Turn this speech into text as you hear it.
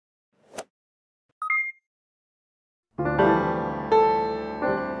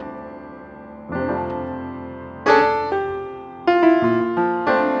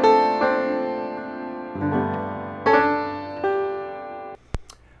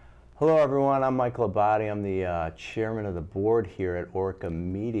Hello everyone, I'm Michael Abadi. I'm the chairman of the board here at Orca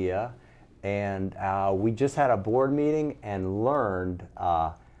Media, and we just had a board meeting and learned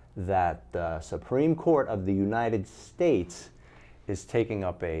that the Supreme Court of the United States is taking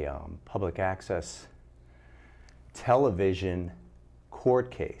up a public access television court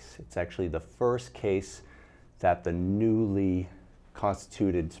case. It's actually the first case that the newly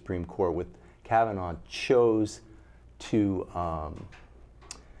constituted Supreme Court with Kavanaugh chose to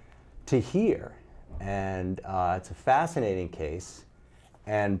hear, and it's a fascinating case.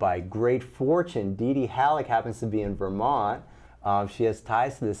 And by great fortune, Halleck happens to be in Vermont. She has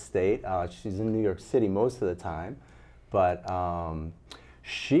ties to the state. She's in New York City most of the time, but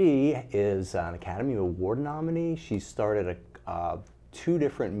she is an Academy Award nominee. She started 2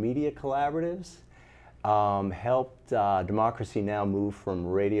 different media collaboratives, helped Democracy Now! Move from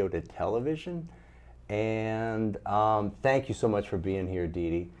radio to television, and thank you so much for being here,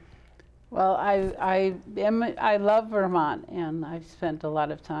 Dee. Well, I love Vermont, and I've spent a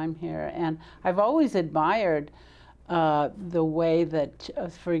lot of time here, and I've always admired the way that,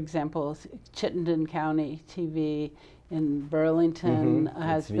 for example, Chittenden County TV in Burlington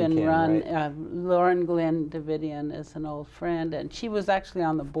has been run. Right? Lauren Glenn Davidian is an old friend, and she was actually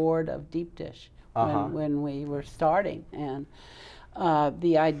on the board of Deep Dish when we were starting. And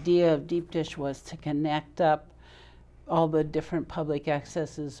the idea of Deep Dish was to connect up all the different public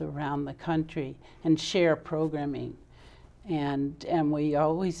accesses around the country and share programming. And we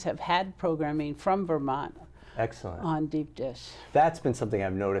always have had programming from Vermont. Excellent. On Deep Dish. That's been something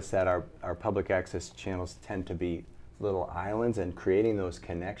I've noticed, that our public access channels tend to be little islands, and creating those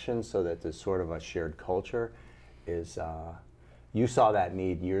connections so that there's sort of a shared culture is, you saw that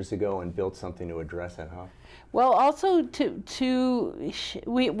need years ago and built something to address it, huh? Well, also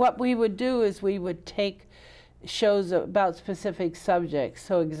what we would do is we would take shows about specific subjects,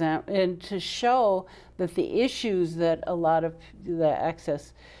 so and to show that the issues that a lot of the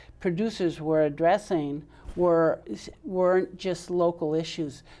access producers were addressing weren't just local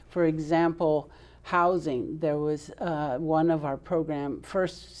issues. For example, housing. There was one of our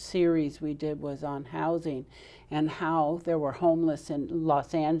first series we did was on housing, and how there were homeless in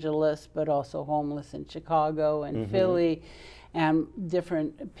Los Angeles, but also homeless in Chicago and Philly, and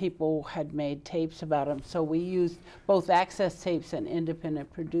different people had made tapes about them. So we used both access tapes and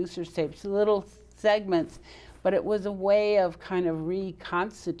independent producers tapes, little segments, but it was a way of kind of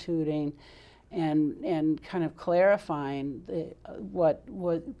reconstituting and kind of clarifying what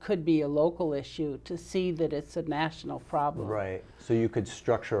could be a local issue to see that it's a national problem. Right. So you could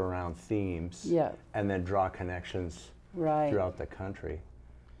structure around themes, yeah, and then draw connections right throughout the country.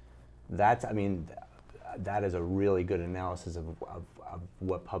 That's, I mean, that is a really good analysis of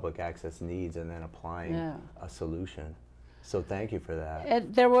what public access needs, and then applying a solution. So thank you for that.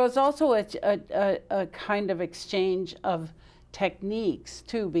 And there was also a kind of exchange of techniques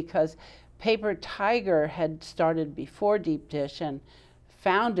too, because Paper Tiger had started before Deep Dish and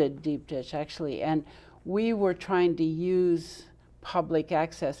founded Deep Dish actually, and we were trying to use public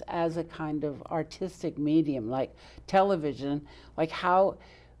access as a kind of artistic medium like television. Like how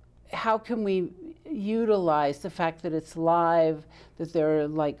can we utilize the fact that it's live, that there are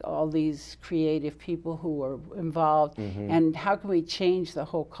like all these creative people who are involved, and how can we change the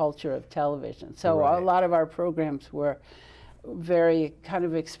whole culture of television? So a lot of our programs were very kind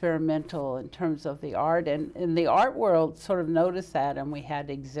of experimental in terms of the art, and in the art world sort of noticed that, and we had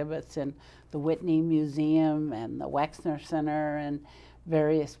exhibits in the Whitney Museum and the Wexner Center and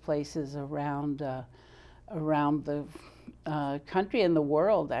various places around the country and the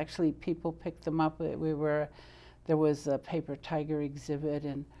world. Actually, people picked them up. There was a Paper Tiger exhibit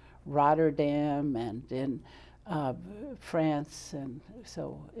in Rotterdam and in France, and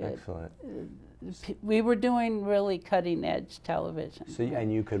so excellent. We were doing really cutting-edge television. So,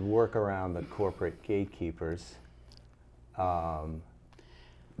 and you could work around the corporate gatekeepers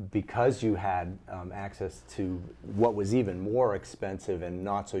because you had access to what was even more expensive and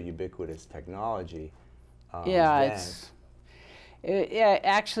not so ubiquitous technology.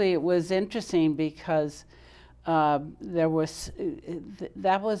 Actually, it was interesting because that was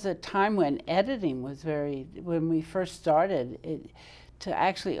a time when editing was when we first started, to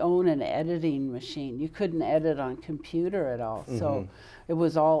actually own an editing machine. You couldn't edit on computer at all. So it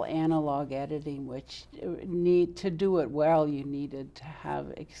was all analog editing, which to do it well, you needed to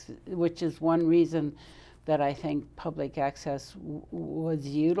have, which is one reason that I think public access was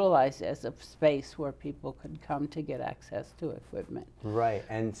utilized as a space where people could come to get access to equipment. Right,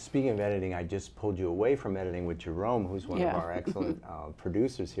 and speaking of editing, I just pulled you away from editing with Jerome, who's one of our excellent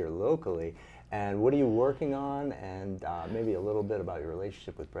producers here locally. And what are you working on? And maybe a little bit about your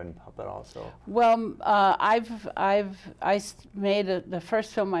relationship with Bread and Puppet also. Well, the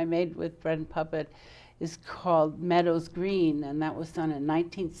first film I made with Bread and Puppet is called Meadows Green, and that was done in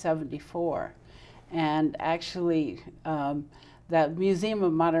 1974. And actually, the Museum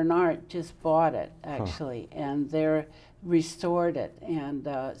of Modern Art just bought it, actually, and they're restored it. And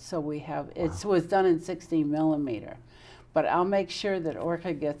so we have, it was done in 16 millimeter. But I'll make sure that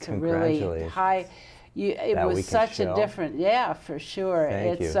Orca gets a really high. It was such a different, yeah, for sure.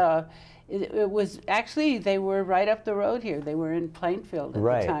 Thank you. It was actually, they were right up the road here. They were in Plainfield at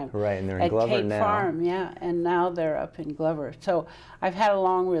the time. Right, and they're in Glover Cape now. Farm, yeah, and now they're up in Glover. So I've had a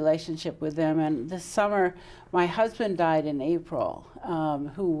long relationship with them. And this summer, my husband died in April.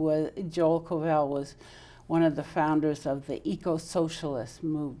 Joel Covell was one of the founders of the eco-socialist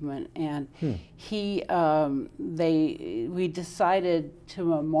movement, and we decided to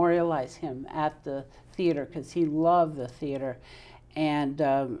memorialize him at the theater because he loved the theater, and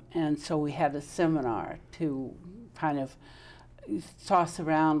so we had a seminar to kind of toss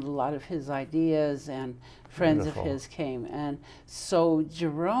around a lot of his ideas, and friends of his came, and so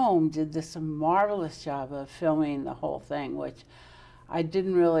Jerome did this marvelous job of filming the whole thing, which I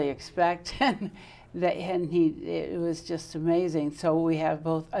didn't really expect, it was just amazing. So we have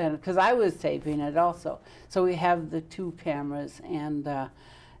both, because I was taping it also. So we have the two cameras, and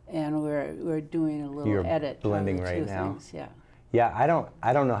we're doing a little edit. Blending right now. Things, yeah. Yeah, I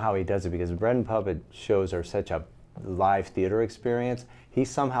don't know how he does it, because Bread and Puppet shows are such a live theater experience. He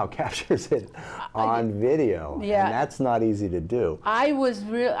somehow captures it on video, and that's not easy to do. I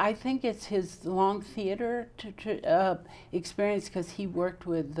think it's his long theater experience, because he worked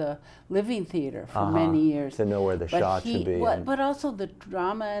with the Living Theater for many years. To know where the shots should be. But also the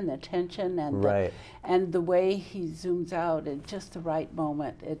drama and the tension and the way he zooms out at just the right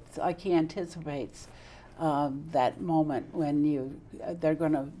moment. It's like he anticipates that moment when they're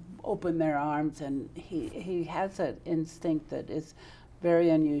going to open their arms, and he has an instinct that is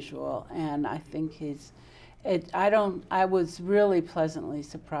very unusual, and I think I was really pleasantly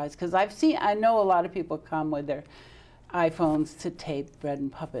surprised, because I know a lot of people come with their iPhones to tape Bread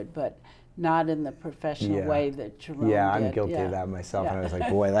and Puppet, but not in the professional way that Jerome did. Yeah, I'm guilty of that myself, and I was like,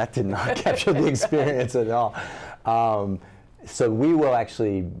 boy, that did not capture the experience at all. So we will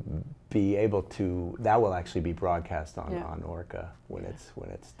actually be able to, that will actually be broadcast on Orca when it's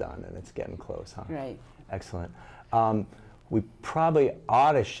done, and it's getting close, huh? Right. Excellent. We probably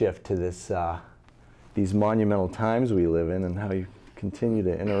ought to shift to these monumental times we live in, and how you continue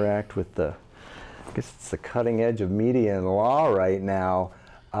to interact with I guess it's the cutting edge of media and law right now.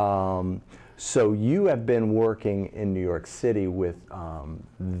 So you have been working in New York City with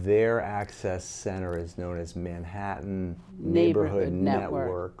their access center is known as Manhattan Neighborhood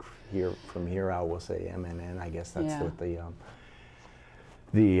Network. From here out, we'll say MNN. I guess that's what the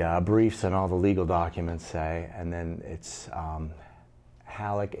briefs and all the legal documents say. And then it's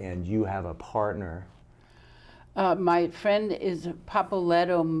Halleck, and you have a partner. My friend is Jesus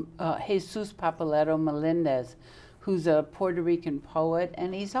Papoletto Melendez, who's a Puerto Rican poet,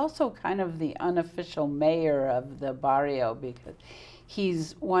 and he's also kind of the unofficial mayor of the barrio, because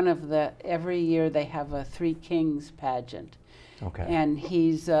he's one of every year they have a Three Kings pageant. Okay. And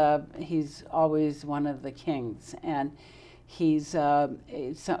he's always one of the kings, and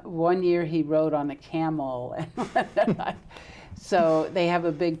one year he rode on a camel, and so they have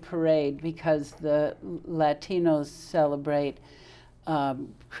a big parade because the Latinos celebrate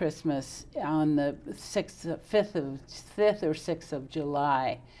Christmas on the 5th or 6th of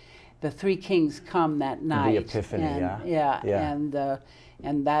July. The Three Kings come that night. The Epiphany,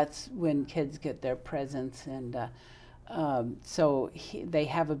 and that's when kids get their presents, and so they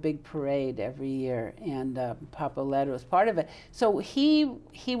have a big parade every year, and Papoletto is part of it. So he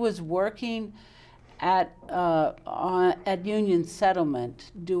was working at Union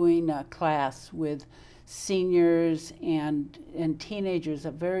Settlement doing a class with seniors and teenagers,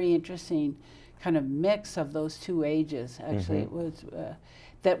 a very interesting kind of mix of those two ages. Actually, it was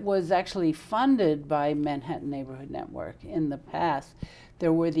that was actually funded by Manhattan Neighborhood Network in the past.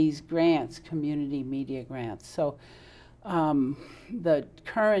 There were these grants, community media grants. So the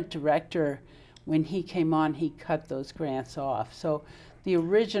current director, when he came on, he cut those grants off. So the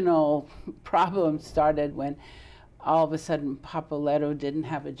original problem started when all of a sudden Papoletto didn't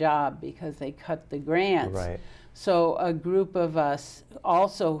have a job because they cut the grants. Right. So a group of us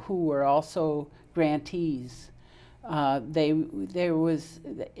also, who were also grantees, There was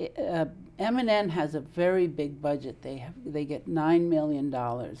M&N has a very big budget. They get $9 million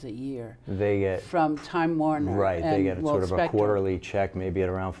a year. They get from Time Warner. Right. They get sort of Spectrum. a quarterly check, maybe at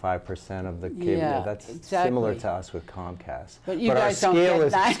around 5% of the cable. Yeah, That's exactly. similar to us with Comcast. But you our guys scale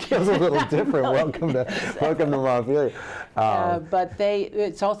don't get is scale's a little different. Welcome to Montpelier. But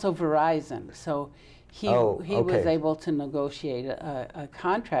it's also Verizon, so he okay. was able to negotiate a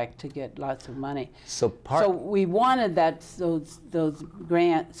contract to get lots of money. So we wanted those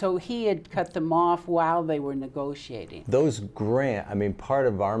grants. So he had cut them off while they were negotiating. Those I mean, part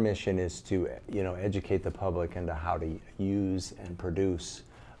of our mission is to educate the public into how to use and produce,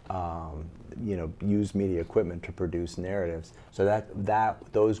 use media equipment to produce narratives. So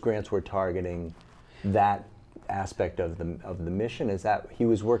those grants were targeting that aspect of the mission. Is that he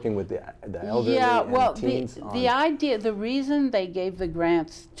was working with the elderly and teens? The idea, the reason they gave the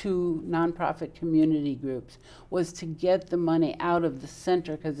grants to nonprofit community groups was to get the money out of the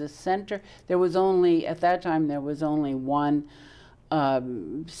center, because the center, at that time there was only one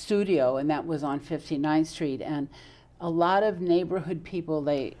studio, and that was on 59th Street, and a lot of neighborhood people,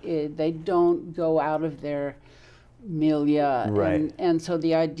 they don't go out of their milieu, right. and so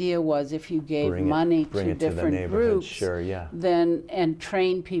the idea was if you gave money to different groups, sure, yeah. then and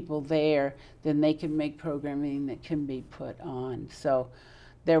train people there, then they can make programming that can be put on. So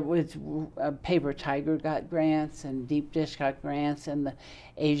there was Paper Tiger got grants, and Deep Dish got grants, and the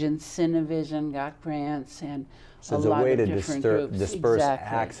Asian Cinevision got grants, and so it's a way to disperse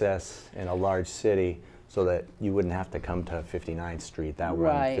exactly. access in a large city so that you wouldn't have to come to 59th Street, that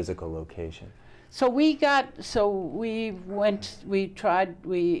one physical location. So we had a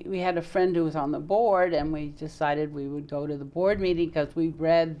friend who was on the board, and we decided we would go to the board meeting because we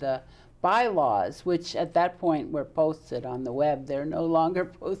read the bylaws, which at that point were posted on the web. They're no longer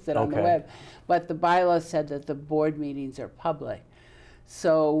posted on the web, but the bylaws said that the board meetings are public.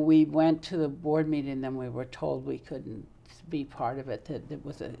 So we went to the board meeting, and then we were told we couldn't be part of it,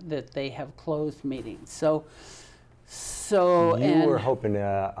 that they have closed meetings. So you were hoping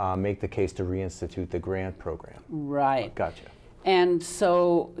to make the case to reinstitute the grant program. Right. Gotcha. And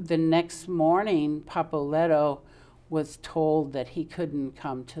so the next morning, Papoletto was told that he couldn't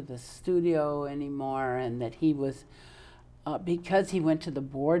come to the studio anymore, and that he was, because he went to the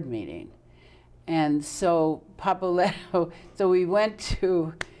board meeting. And so Papoletto, so we went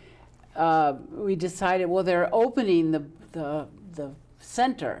to, we decided, well, they're opening the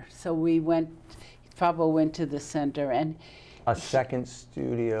center. So Papo went to the center, and a second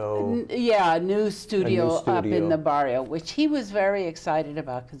studio. Yeah, a new studio up in the barrio, which he was very excited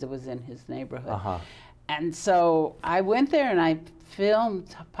about because it was in his neighborhood. And so I went there and I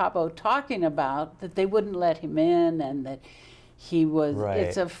filmed Papo talking about that they wouldn't let him in, and that he was.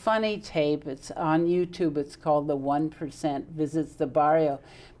 It's a funny tape. It's on YouTube. It's called "The 1% Visits the Barrio,"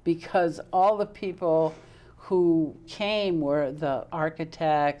 because all the people who came were the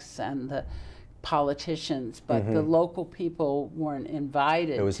architects and the politicians, but the local people weren't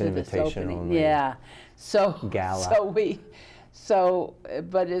invited. It was to invitation this opening. only. Yeah, Gala.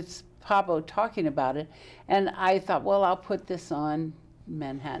 But it's Papo talking about it, and I thought, well, I'll put this on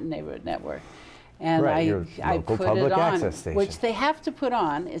Manhattan Neighborhood Network, and I put it on, which they have to put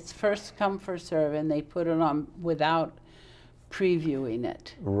on. It's first come, first serve, and they put it on without previewing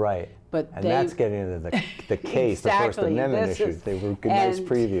it. Right. But that's getting into the case, exactly. The First Amendment issues. They were a nice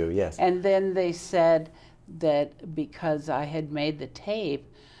preview, yes. And then they said that because I had made the tape,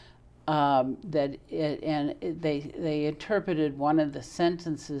 they interpreted one of the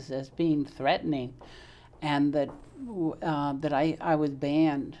sentences as being threatening, and that I was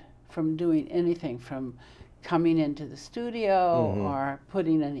banned from doing anything, from coming into the studio or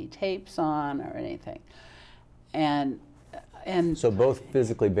putting any tapes on or anything. And so both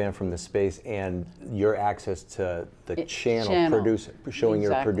physically banned from the space, and your access to the channel. Showing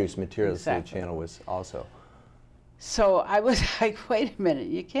your produced materials to the channel was also. So I was like, wait a minute,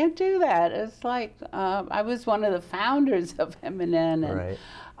 you can't do that. It's like, I was one of the founders of M&N,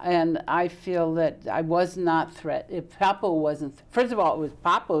 and I feel that I was not if Papo wasn't, first of all, it was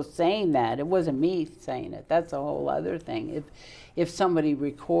Papo saying that, it wasn't me saying it. That's a whole other thing. If somebody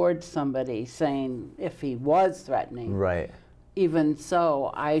records somebody saying if he was threatening. Even so,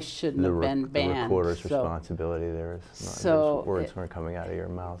 I shouldn't have been banned. The recorder's responsibility there is not, those words weren't coming out of your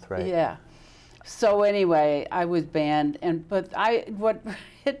mouth, right? Yeah. So anyway, I was banned, but what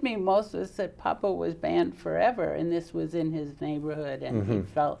hit me most was that Papo was banned forever, and this was in his neighborhood, and he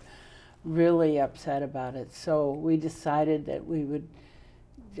felt really upset about it. So we decided that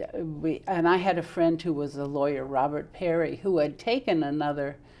and I had a friend who was a lawyer, Robert Perry, who had taken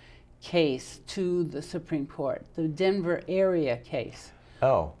another case to the Supreme Court, the Denver area case.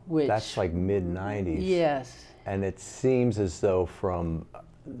 Oh, which, that's like mid-90s. Yes. And it seems as though from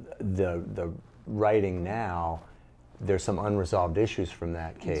the writing now, there's some unresolved issues from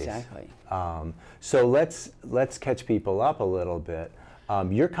that case. Exactly. So let's catch people up a little bit.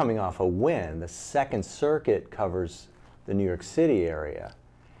 You're coming off a win. The Second Circuit covers the New York City area,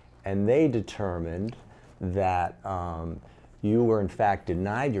 and they determined that you were in fact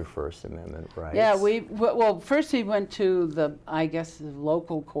denied your First Amendment rights. Yeah, well, first we went to the, I guess, the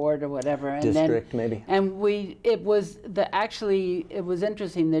local court or whatever, and District, then, maybe. And it was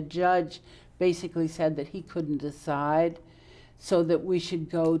interesting. The judge basically said that he couldn't decide, so that we should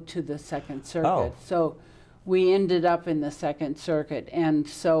go to the Second Circuit. Oh. So we ended up in the Second Circuit, and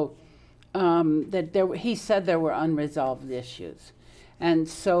so he said there were unresolved issues, and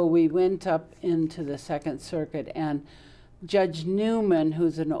so we went up into the Second Circuit, and Judge Newman,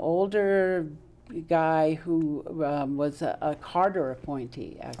 who's an older guy who was a Carter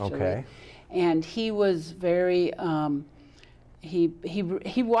appointee, actually, Okay. and he was very.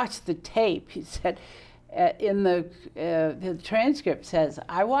 He watched the tape. He said, in the transcript says,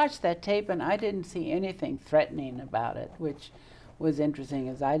 "I watched that tape and I didn't see anything threatening about it," which was interesting,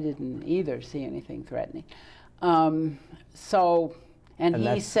 as I didn't either see anything threatening. And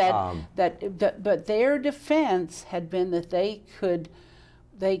he said but their defense had been that they could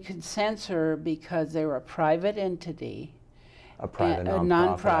censor because they were a private entity, a private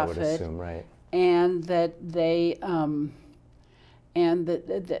nonprofit, I would assume, right? And that they and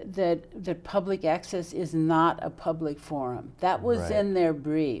that public access is not a public forum. That was Right. in their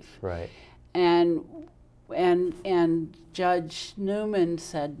brief. Right. And Judge Newman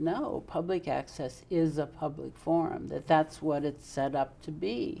said, no, public access is a public forum, that's what it's set up to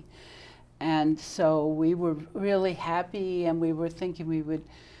be. And so we were really happy, and we were thinking we would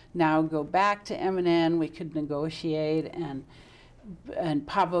now go back to M&N, we could negotiate, and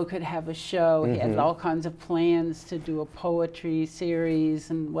Pablo could have a show. He had all kinds of plans to do a poetry series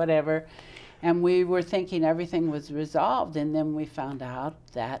and whatever. And we were thinking everything was resolved, and then we found out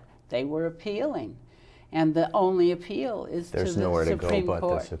that they were appealing. And the only appeal is to the Supreme Court. There's nowhere to go but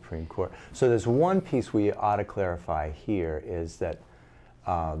the Supreme Court. So there's one piece we ought to clarify here, is that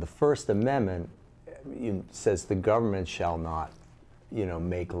the First Amendment says the government shall not,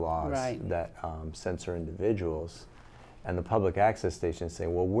 make laws Right. that censor individuals. And the public access station is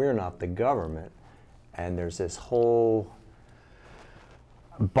saying, well, we're not the government. And there's this whole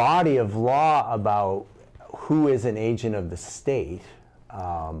body of law about who is an agent of the state,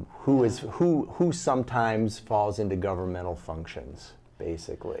 who sometimes falls into governmental functions,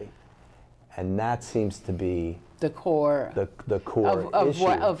 basically. And that seems to be the core, the core issue.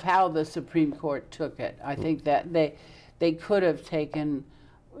 Of how the Supreme Court took it. I think that they could have taken,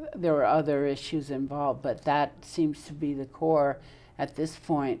 there were other issues involved, but that seems to be the core at this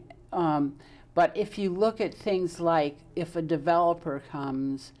point. But if you look at things like, if a developer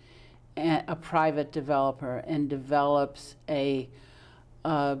comes, a private developer, and develops a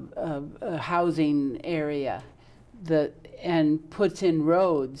housing area and puts in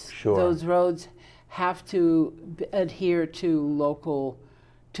roads, Sure. Those roads have to adhere to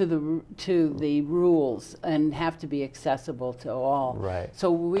the rules and have to be accessible to all. Right.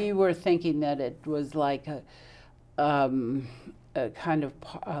 So we were thinking that it was like a kind of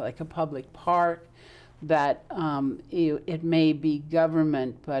like a public park, that it may be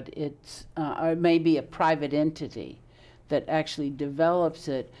government, but or it may be a private entity that actually develops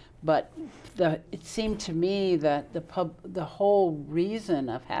it. But it seemed to me that the whole reason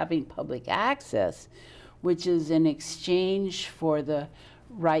of having public access, which is in exchange for the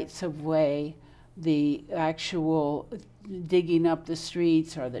rights of way, the actual digging up the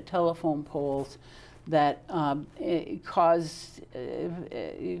streets or the telephone poles that cause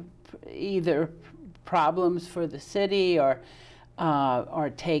either problems for the city or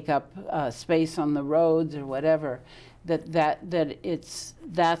take up space on the roads or whatever, that's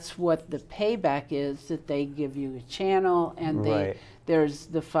what the payback is, that they give you a channel, and Right. there's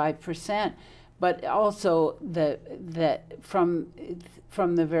the 5%. But also that from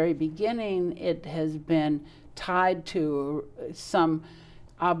the very beginning, it has been tied to some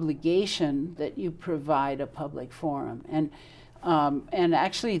obligation that you provide a public forum. And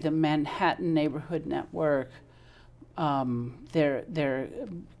actually the Manhattan Neighborhood Network, their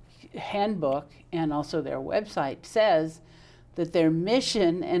handbook and also their website says that their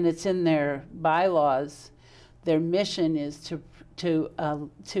mission, and it's in their bylaws, their mission is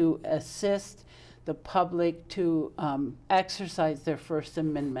to assist the public to exercise their First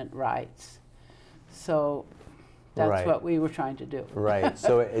Amendment rights. So That's Right. what we were trying to do. Right.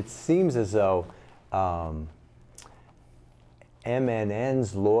 So it seems as though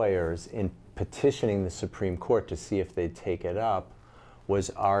MNN's lawyers, in petitioning the Supreme Court to see if they'd take it up, was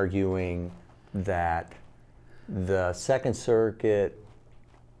arguing that the Second Circuit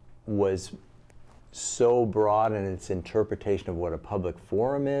was so broad in its interpretation of what a public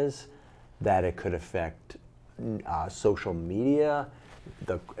forum is that it could affect social media.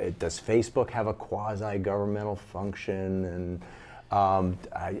 Does Facebook have a quasi-governmental function? And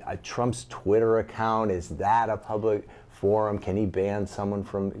Trump's Twitter account, is that a public forum? Can he ban someone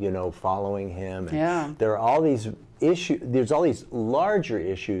from, following him? And Yeah. there are all these issues. There's all these larger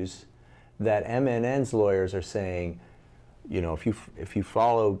issues that MNN's lawyers are saying, if you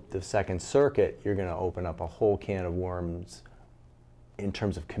follow the Second Circuit, you're going to open up a whole can of worms in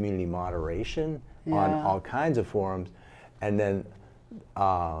terms of community moderation on all kinds of forums. And then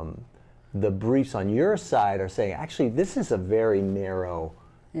the briefs on your side are saying, actually, this is a very narrow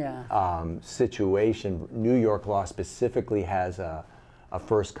situation. New York law specifically has a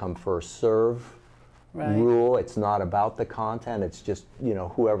first come, first serve rule. It's not about the content. It's just,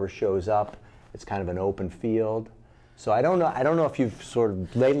 whoever shows up. It's kind of an open field. So I don't know if you've sort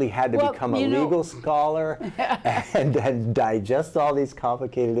of lately had to become a legal scholar and digest all these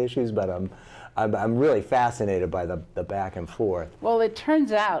complicated issues, but I'm really fascinated by the back and forth. Well, it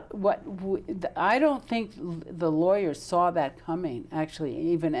turns out I don't think the lawyers saw that coming. Actually,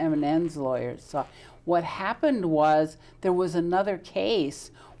 even MNN's lawyers saw. What happened was there was another case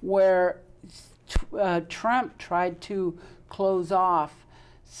where Trump tried to close off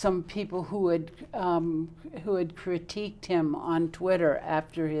some people who had critiqued him on Twitter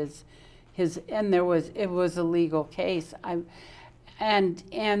after his and it was a legal case. And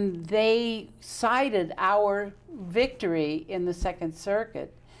they cited our victory in the Second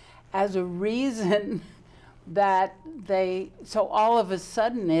Circuit as a reason that so all of a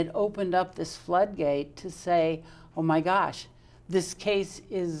sudden it opened up this floodgate to say, oh my gosh, this case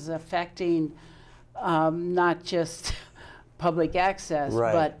is affecting not just public access,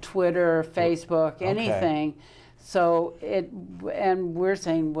 but Twitter, Facebook, anything. So and we're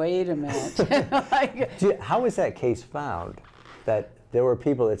saying, wait a minute. How was that case found? That there were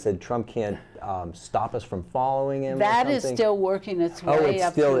people that said Trump can't stop us from following him? That is still working its way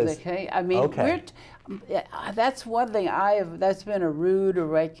up through the case. I mean, that's one thing that's been a rude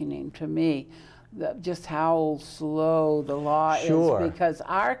awakening to me, just how slow the law is, because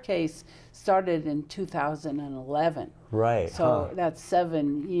our case started in 2011. Right. So that's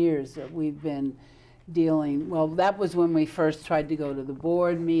 7 years that we've been dealing. Well, that was when we first tried to go to the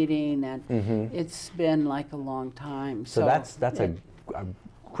board meeting, and it's been like a long time. So that's a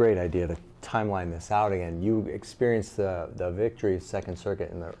great idea to timeline this out again. You experienced the victory of Second Circuit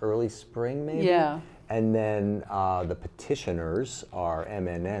in the early spring, maybe? Yeah. And then the petitioners are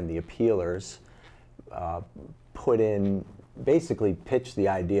MNN, the appealers, basically pitched the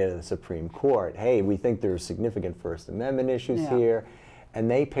idea to the Supreme Court, hey, we think there's significant First Amendment issues here. And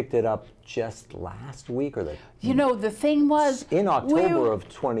they picked it up just last week, or the thing was, in October of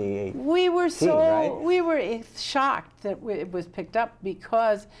 2018. We were right? we were shocked that it was picked up,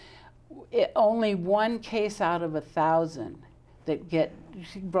 because only one case out of 1,000 that get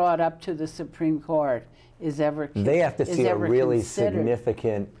brought up to the Supreme Court is ever considered. They have to see a really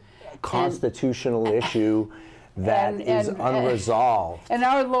significant constitutional issue that is unresolved. And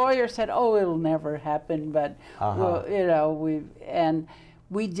our lawyer said, "Oh, it'll never happen." But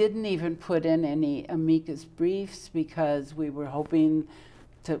we didn't even put in any amicus briefs, because we were hoping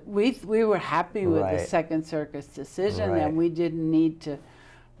to. We were happy with the Second Circuit's decision, and we didn't need to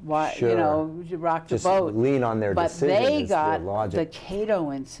rock the boat. Lean on their decision. But they got the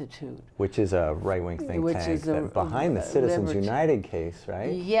Cato Institute, which is a right-wing think tank behind the Citizens United case,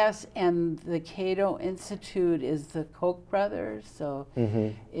 right? Yes, and the Cato Institute is the Koch brothers, so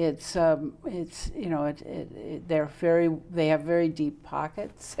they have very deep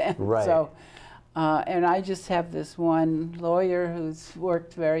pockets, and so. And I just have this one lawyer who's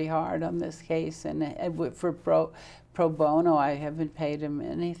worked very hard on this case, and for pro bono, I haven't paid him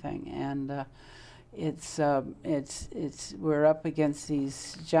anything, and we're up against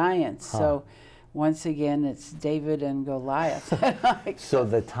these giants. So once again, it's David and Goliath. So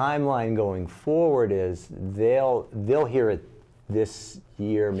the timeline going forward is they'll hear it this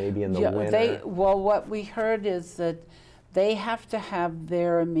year, maybe in the winter. What we heard is that they have to have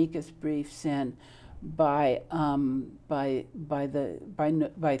their amicus briefs in by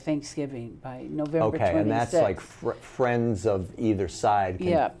Thanksgiving, by November 26th. Okay, and that's like friends of either side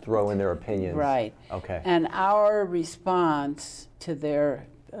can throw in their opinions. Right. Okay. And our response to their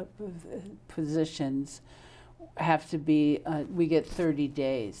positions have to be, we get 30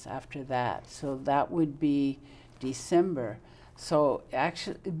 days after that. So that would be December. So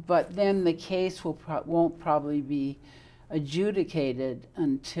actually, but then the case won't probably be adjudicated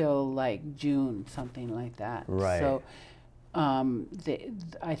until like June, something like that. Right. So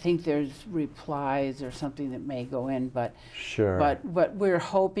I think there's replies or something that may go in, but sure. But we're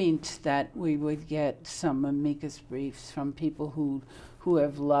hoping that we would get some amicus briefs from people who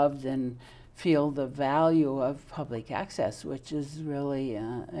have loved and feel the value of public access, which is really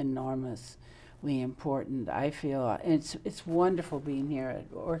enormously important. I feel it's wonderful being here at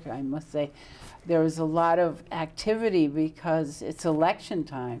Orca. I must say, there was a lot of activity because it's election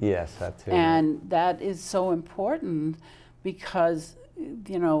time. Yes, that too. And that is so important because,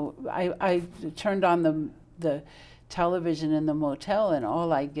 you know, I turned on the television in the motel and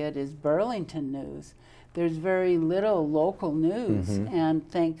all I get is Burlington news. There's very little local news, and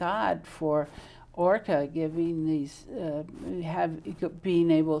thank God for Orca giving these,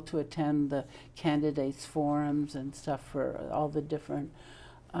 being able to attend the candidates forums and stuff for all the different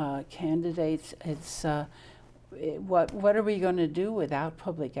candidates. It's what are we going to do without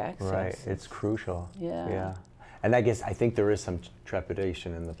public access? Right, it's crucial. Yeah. Yeah. And I think there is some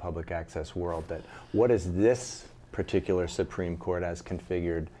trepidation in the public access world that what is this particular Supreme Court as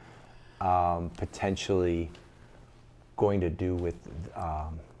configured potentially going to do with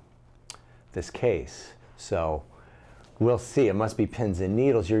this case. So we'll see. It must be pins and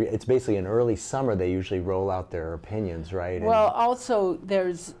needles. It's basically in early summer they usually roll out their opinions, right? Well, also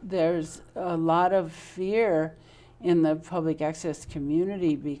there's a lot of fear in the public access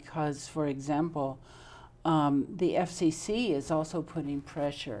community because, for example, the FCC is also putting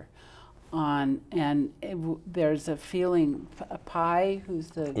pressure on, and there's a feeling, Pai, who's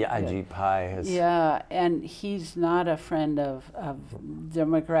the... Yeah, Ajit Pai has... Yeah, and he's not a friend of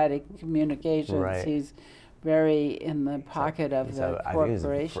democratic communications. Right. He's very in the pocket of the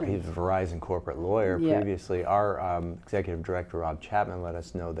corporation. He's a Verizon corporate lawyer previously. Our executive director, Rob Chapman, let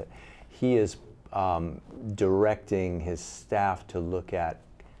us know that he is directing his staff to look at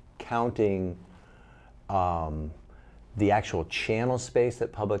counting the actual channel space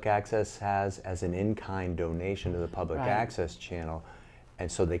that public access has as an in-kind donation to the public access channel, and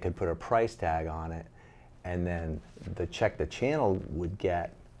so they could put a price tag on it, and then the check the channel would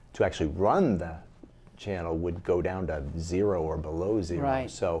get to actually run the channel would go down to 0 or below 0. Right.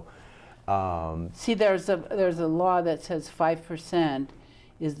 So, see, there's a law that says 5%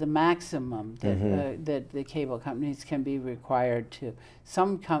 is the maximum that that the cable companies can be required to.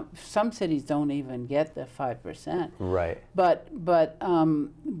 Some cities don't even get the 5%. right. But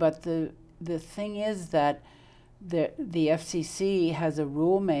the thing is that the FCC has a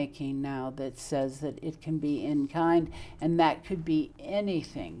rulemaking now that says that it can be in kind, and that could be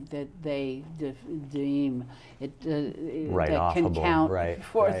anything that they deem it that can count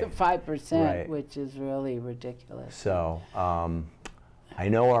for the 5%, which is really ridiculous. So I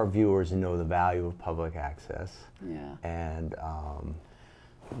know our viewers know the value of public access. Yeah. And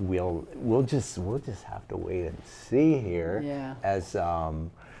we'll just have to wait and see here. Yeah. As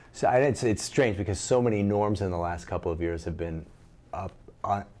so it's strange because so many norms in the last couple of years have been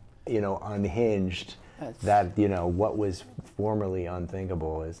unhinged. That what was formerly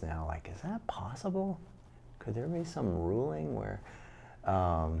unthinkable is now like, is that possible? Could there be some ruling where,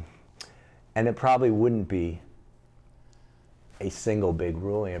 and it probably wouldn't be a single big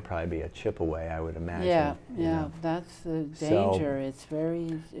ruling. It'd probably be a chip away, I would imagine. Yeah, yeah, that's the danger. It's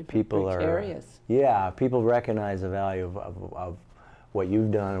very precarious. People recognize the value of what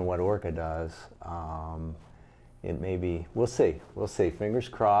you've done and what Orca does. It may be, we'll see, fingers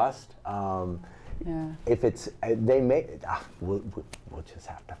crossed. If it's, they may, we'll just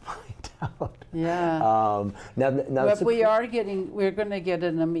have to find out. Yeah. But we're going to get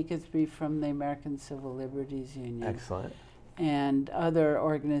an amicus brief from the American Civil Liberties Union. Excellent. And other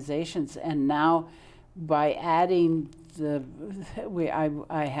organizations, and now by adding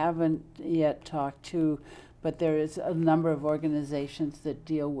I haven't yet talked to, but there is a number of organizations that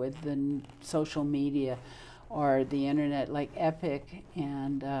deal with the social media or the internet, like Epic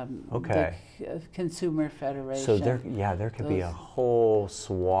and the Consumer Federation. So there could be a whole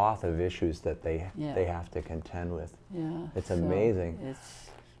swath of issues that they have to contend with. Yeah, it's amazing.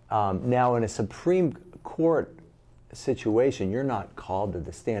 Now in a Supreme Court situation, you're not called to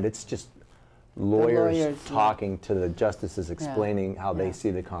the stand. It's just lawyers talking to the justices, explaining how they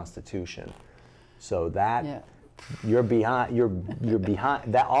see the Constitution. So that you're behind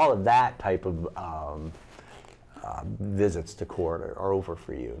that, all of that type of visits to court are over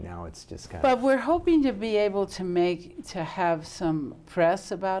for you. Now it's just kind But of. we're hoping to be able to have some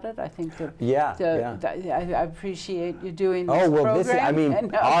press about it. I think I appreciate you doing this Oh well, program. this is, I mean,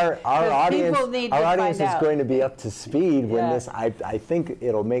 our audience, is out. going to be up to speed when Yeah. this. I think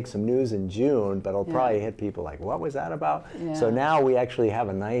it'll make some news in June, but it'll probably hit people like, what was that about? Yeah. So now we actually have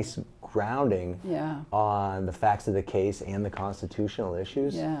a nice grounding Yeah. on the facts of the case and the constitutional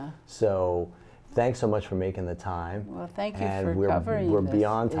issues. Yeah. So thanks so much for making the time. Well, thank you and for covering we're this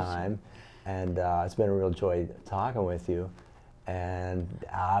beyond issue. time, and it's been a real joy talking with you. And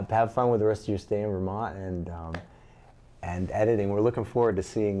have fun with the rest of your stay in Vermont and editing. We're looking forward to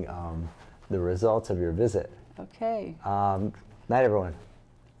seeing the results of your visit. Okay. Night, everyone.